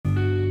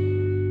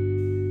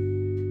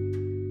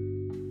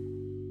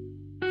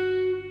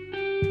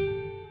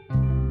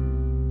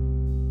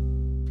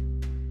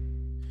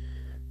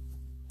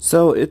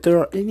So, if there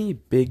are any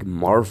big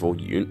Marvel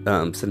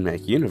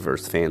Cinematic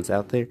Universe fans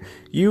out there,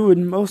 you would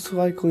most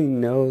likely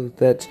know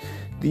that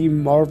the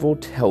Marvel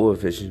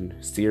television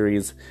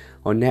series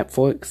on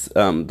Netflix,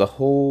 the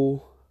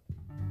whole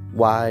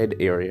wide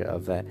area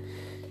of that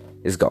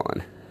is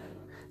gone.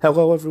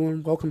 Hello,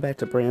 everyone. Welcome back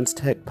to Brands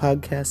Tech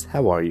Podcast.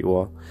 How are you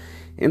all?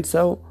 And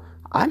so,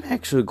 I'm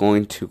actually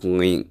going to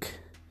link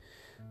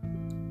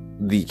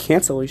the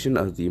cancellation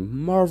of the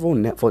Marvel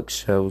Netflix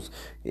shows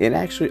and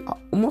actually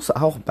almost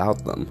all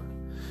about them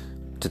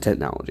to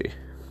technology.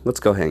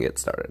 Let's go ahead and get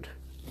started.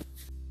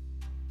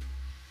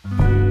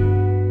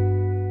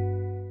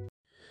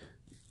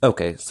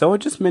 Okay, so I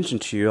just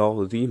mentioned to you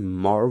all the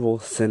Marvel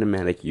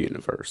Cinematic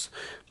Universe,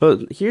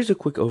 but here's a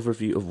quick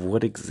overview of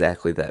what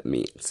exactly that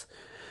means.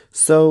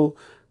 So,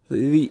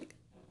 the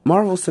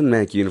Marvel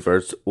Cinematic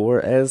Universe, or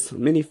as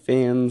many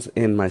fans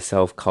and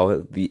myself call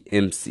it, the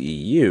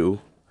MCU,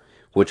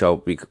 which I'll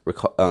be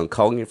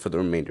calling it for the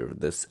remainder of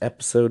this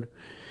episode.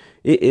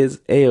 It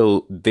is a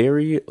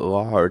very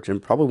large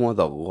and probably one of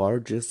the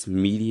largest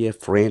media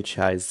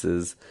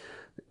franchises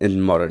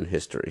in modern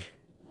history.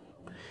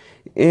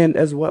 And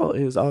as well,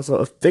 it is also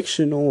a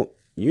fictional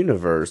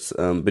universe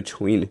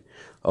between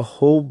a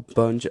whole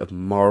bunch of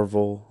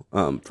Marvel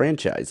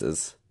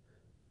franchises.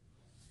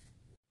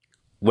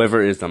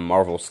 Whether it's a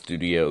Marvel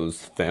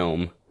Studios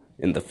film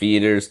in the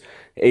theaters,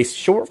 a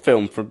short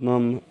film from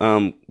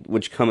them,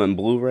 which come in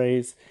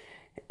Blu-rays,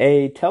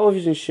 a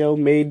television show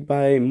made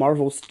by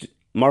Marvel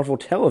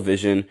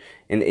Television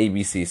and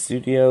ABC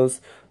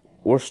Studios,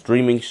 or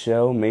streaming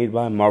show made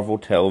by Marvel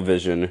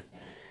Television,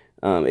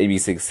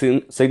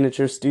 ABC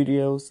Signature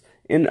Studios,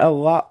 and a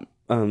lot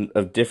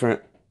of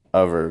different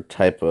other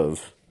type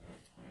of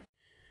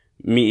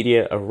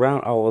media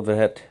around all of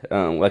that,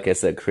 like I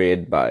said,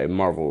 created by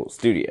Marvel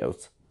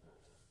Studios.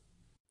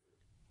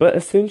 But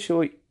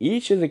essentially,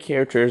 each of the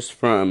characters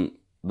from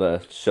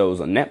the shows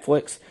on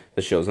Netflix,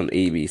 the shows on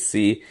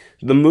ABC,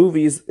 the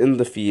movies in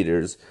the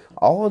theaters,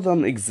 all of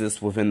them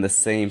exist within the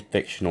same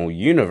fictional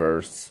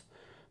universe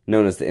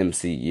known as the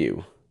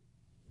MCU.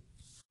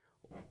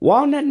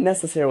 While not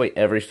necessarily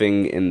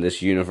everything in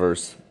this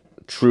universe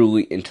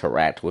truly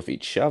interact with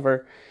each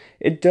other,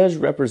 it does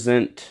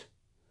represent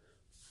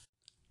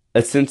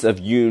a sense of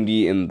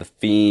unity in the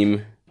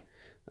theme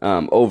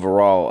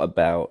overall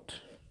about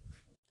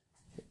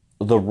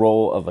the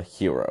role of a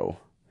hero.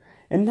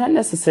 And not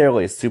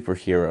necessarily a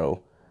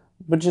superhero,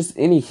 but just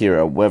any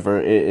hero,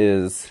 whether it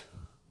is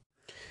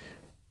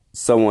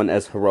someone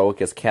as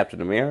heroic as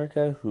Captain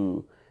America,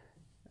 who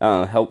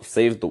helped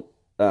save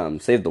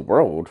the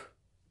world,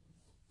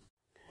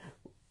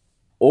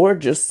 or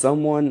just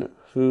someone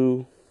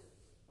who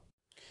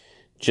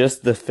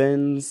just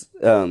defends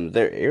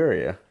their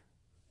area.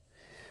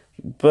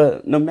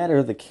 But no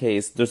matter the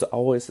case, there's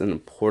always an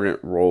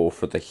important role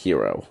for the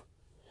hero.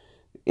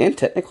 And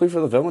technically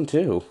for the villain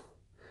too.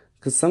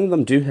 Because some of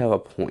them do have a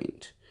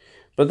point.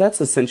 But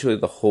that's essentially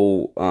the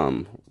whole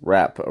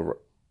wrap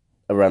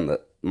around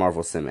the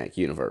Marvel Cinematic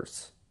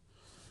Universe.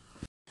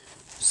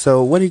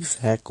 So what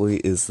exactly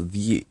is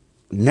the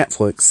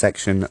Netflix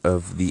section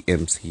of the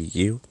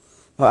MCU?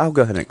 Well, I'll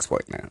go ahead and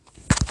explain that.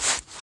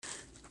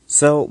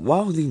 So,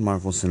 while the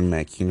Marvel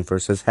Cinematic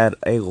Universe has had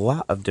a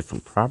lot of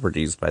different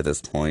properties by this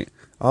point,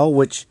 all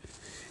which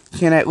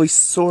can at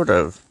least sort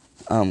of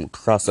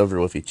cross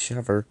over with each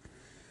other,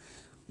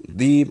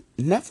 the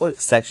Netflix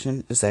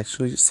section is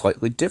actually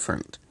slightly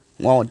different.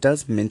 While it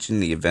does mention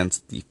the events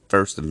of the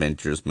first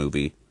Avengers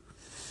movie,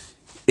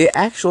 it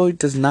actually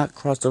does not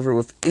cross over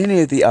with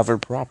any of the other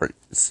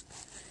properties.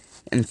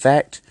 In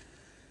fact,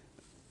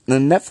 the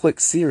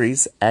Netflix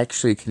series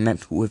actually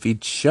connect with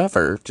each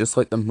other, just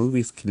like the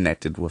movies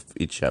connected with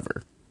each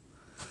other.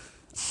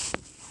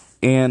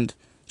 And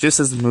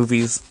just as the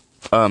movies,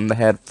 they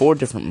had 4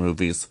 different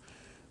movies,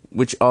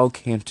 which all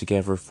came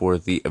together for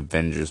the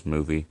Avengers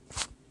movie.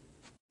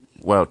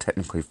 Well,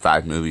 technically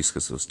 5 movies,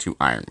 because it was 2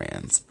 Iron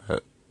Mans,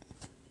 but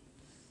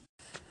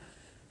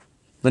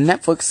the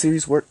Netflix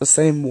series worked the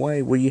same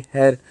way, where you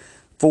had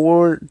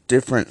 4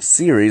 different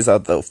series,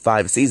 although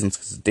 5 seasons,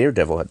 because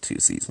Daredevil had 2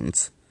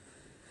 seasons.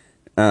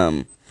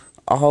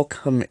 All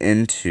come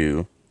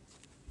into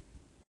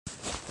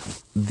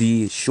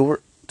the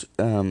short,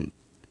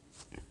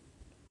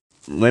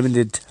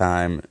 limited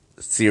time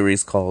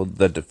series called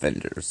The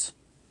Defenders.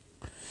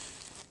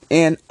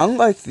 And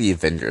unlike the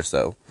Avengers,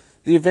 though,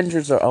 the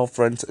Avengers are all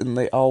friends and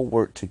they all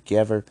work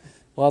together,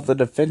 while the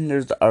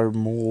Defenders are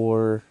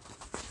more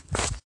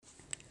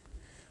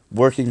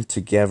working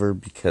together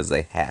because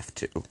they have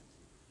to.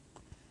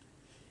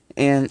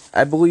 And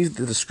I believe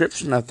the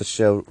description of the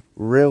show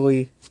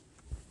really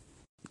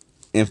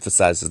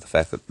emphasizes the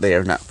fact that they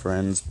are not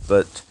friends,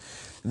 but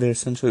they're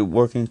essentially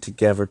working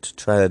together to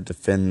try to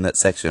defend that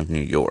section of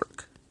New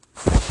York.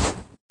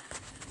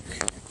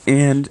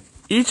 And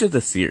each of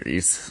the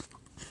series,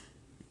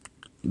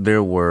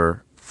 there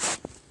were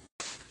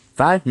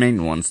 5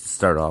 main ones to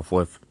start off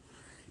with.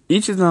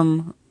 Each of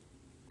them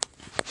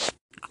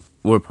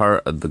were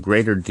part of the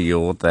greater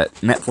deal that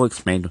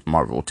Netflix made with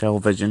Marvel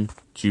Television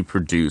to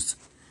produce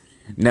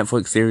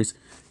Netflix series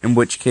in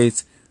which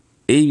case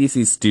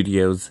ABC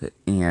Studios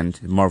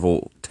and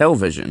Marvel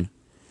Television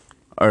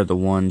are the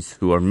ones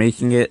who are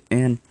making it,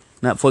 and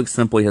Netflix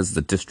simply has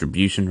the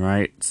distribution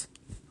rights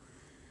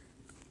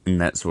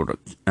and that sort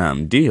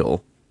of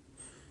deal.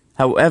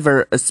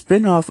 However, a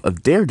spin-off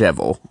of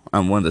Daredevil,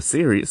 one of the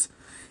series,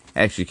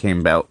 actually came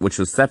about, which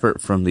was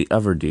separate from the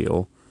other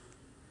deal.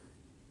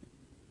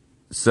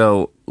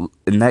 So,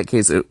 in that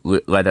case, it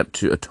led up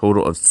to a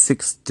total of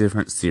 6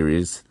 different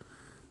series,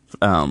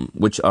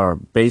 which are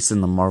based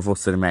in the Marvel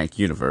Cinematic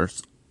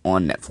Universe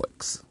on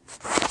Netflix.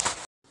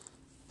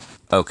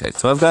 Okay,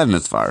 so I've gotten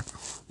this far,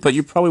 but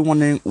you're probably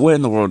wondering, what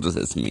in the world does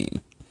this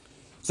mean?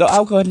 So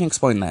I'll go ahead and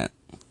explain that.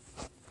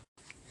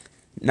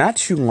 Not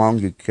too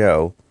long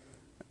ago,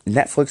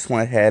 Netflix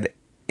went ahead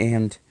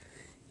and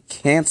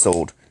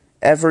canceled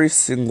every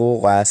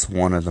single last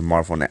one of the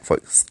Marvel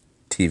Netflix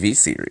TV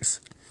series.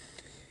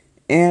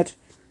 And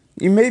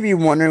you may be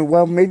wondering,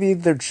 well, maybe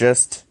they're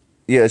just,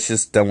 it's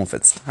just done with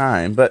its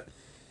time, but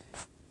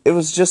it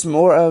was just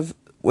more of,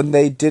 when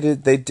they did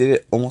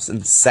it almost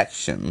in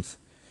sections,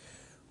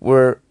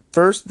 where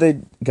first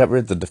they got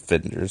rid of the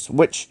Defenders,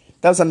 which,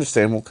 that was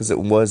understandable because it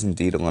was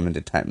indeed a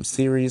limited time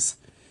series,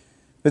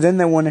 but then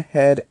they went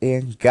ahead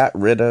and got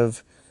rid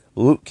of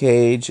Luke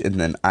Cage, and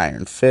then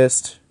Iron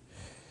Fist,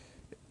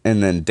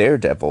 and then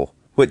Daredevil,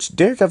 which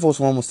Daredevil was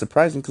almost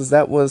surprising because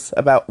that was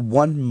about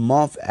 1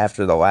 month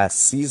after the last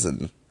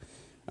season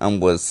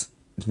was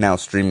now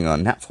streaming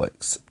on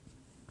Netflix.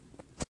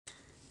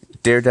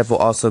 Daredevil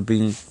also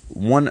being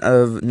one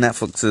of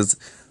Netflix's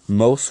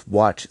most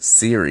watched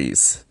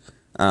series,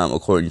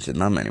 according to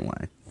them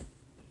anyway.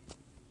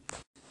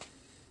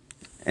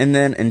 And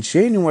then in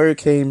January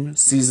came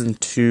season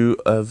 2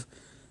 of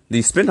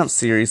the spin-off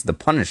series The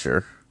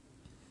Punisher.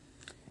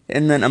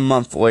 And then a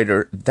month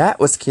later, that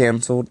was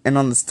canceled, and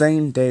on the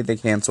same day they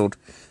canceled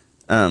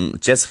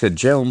Jessica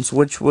Jones,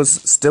 which was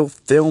still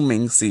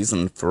filming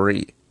season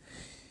 3.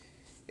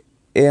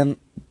 And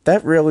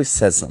that really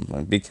says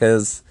something,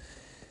 because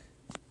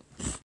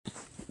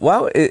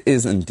while it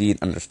is indeed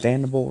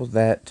understandable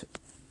that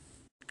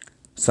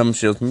some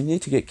shows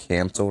need to get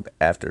canceled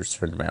after a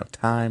certain amount of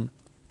time,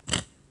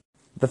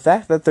 the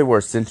fact that they were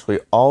essentially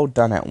all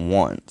done at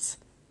once,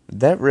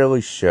 that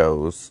really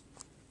shows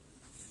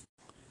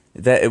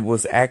that it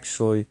was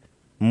actually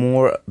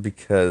more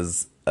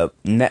because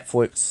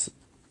Netflix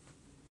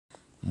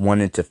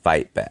wanted to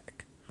fight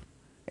back.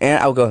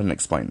 And I'll go ahead and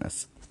explain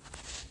this.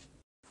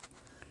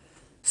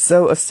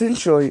 So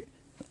essentially,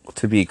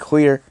 to be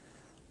clear,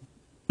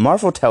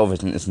 Marvel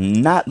Television is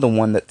not the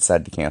one that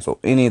decided to cancel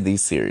any of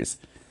these series.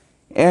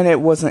 And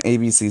it wasn't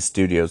ABC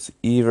Studios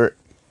either.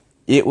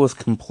 It was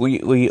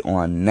completely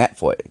on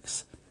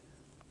Netflix,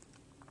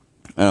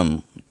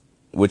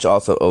 which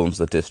also owns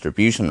the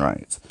distribution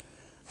rights.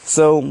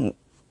 So,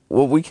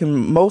 what we can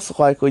most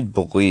likely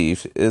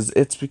believe is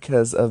it's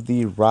because of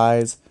the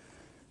rise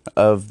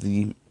of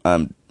the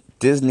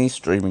Disney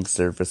streaming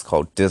service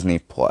called Disney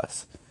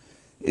Plus.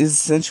 It is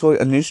essentially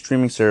a new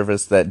streaming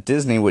service that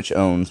Disney, which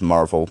owns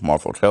Marvel,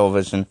 Marvel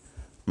Television,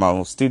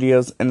 Marvel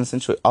Studios, and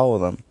essentially all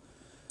of them,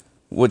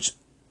 which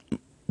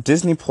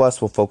Disney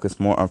Plus will focus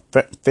more on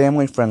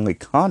family-friendly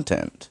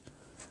content,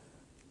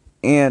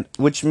 and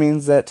which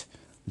means that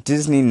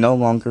Disney no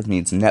longer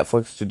needs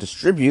Netflix to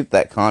distribute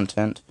that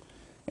content,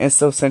 and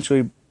so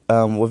essentially,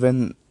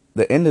 within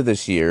the end of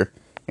this year,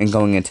 and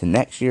going into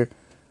next year,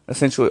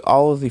 essentially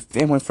all of the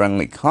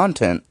family-friendly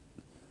content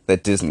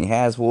that Disney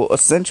has will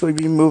essentially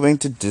be moving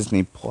to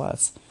Disney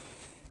Plus,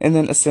 and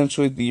then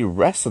essentially the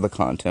rest of the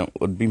content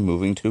would be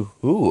moving to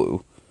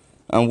Hulu,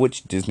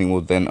 which Disney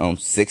will then own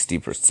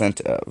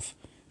 60% of,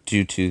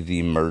 due to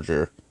the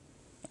merger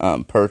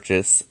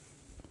purchase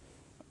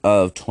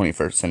of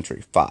 21st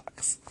Century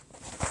Fox.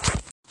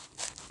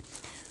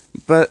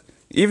 But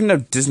even though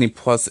Disney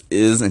Plus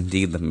is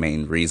indeed the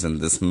main reason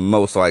this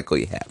most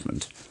likely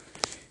happened,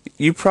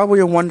 you probably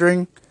are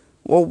wondering,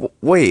 well,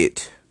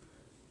 wait,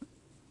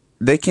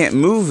 they can't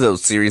move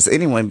those series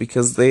anyway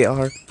because they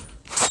are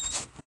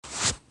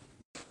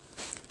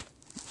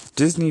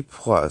Disney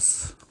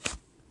Plus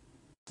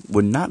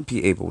would not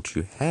be able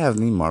to have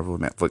the Marvel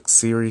Netflix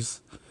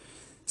series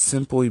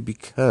simply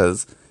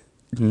because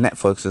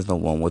Netflix is the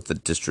one with the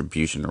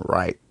distribution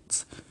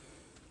rights.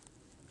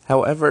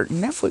 However,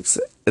 Netflix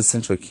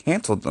essentially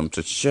canceled them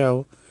to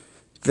show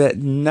that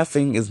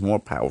nothing is more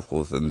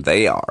powerful than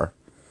they are,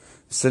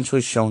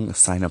 essentially showing a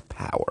sign of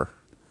power,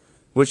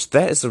 which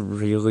that is a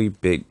really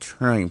big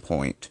turning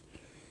point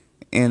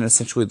in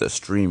essentially the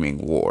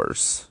streaming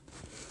wars,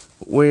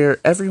 where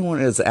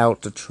everyone is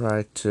out to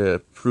try to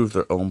prove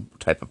their own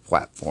type of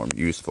platform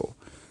useful.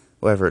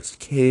 Whether it's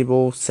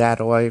cable,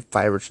 satellite,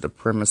 fiber to the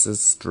premises,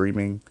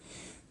 streaming,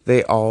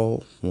 they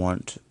all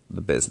want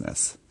the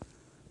business.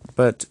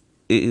 But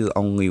it is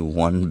only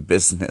one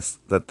business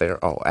that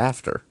they're all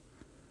after.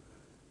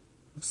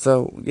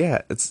 So,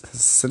 yeah, it's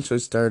essentially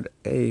started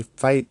a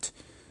fight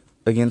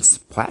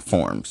against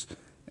platforms.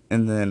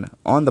 And then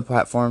on the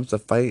platforms, a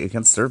fight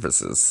against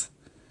services.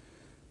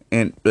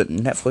 But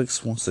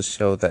Netflix wants to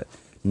show that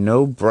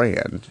no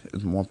brand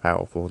is more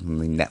powerful than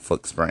the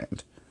Netflix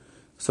brand.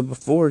 So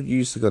before, you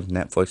used to go to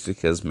Netflix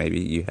because maybe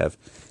you have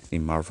the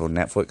Marvel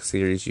Netflix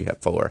series, you have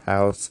Fuller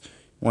House,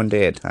 One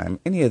Day at a Time,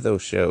 any of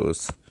those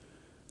shows.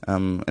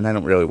 And I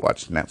don't really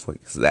watch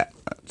Netflix that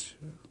much.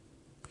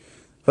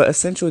 But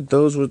essentially,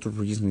 those were the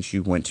reasons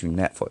you went to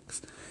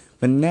Netflix.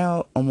 But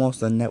now, almost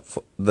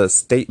the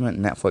statement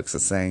Netflix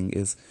is saying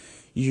is,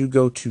 you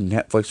go to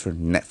Netflix for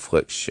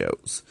Netflix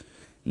shows,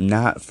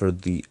 not for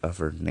the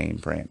other name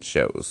brand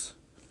shows.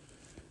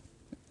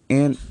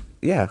 And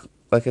yeah,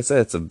 like I said,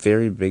 it's a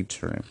very big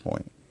turning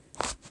point.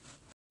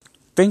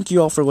 Thank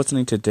you all for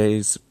listening to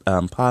today's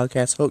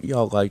podcast. Hope you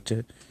all liked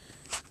it.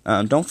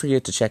 Don't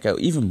forget to check out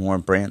even more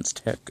Brand's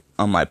Tech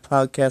on my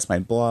podcast, my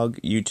blog,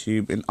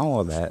 YouTube, and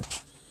all of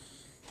that.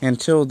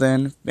 Until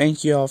then,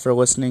 thank you all for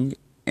listening,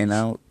 and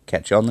I'll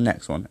catch you on the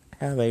next one.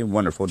 Have a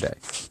wonderful day.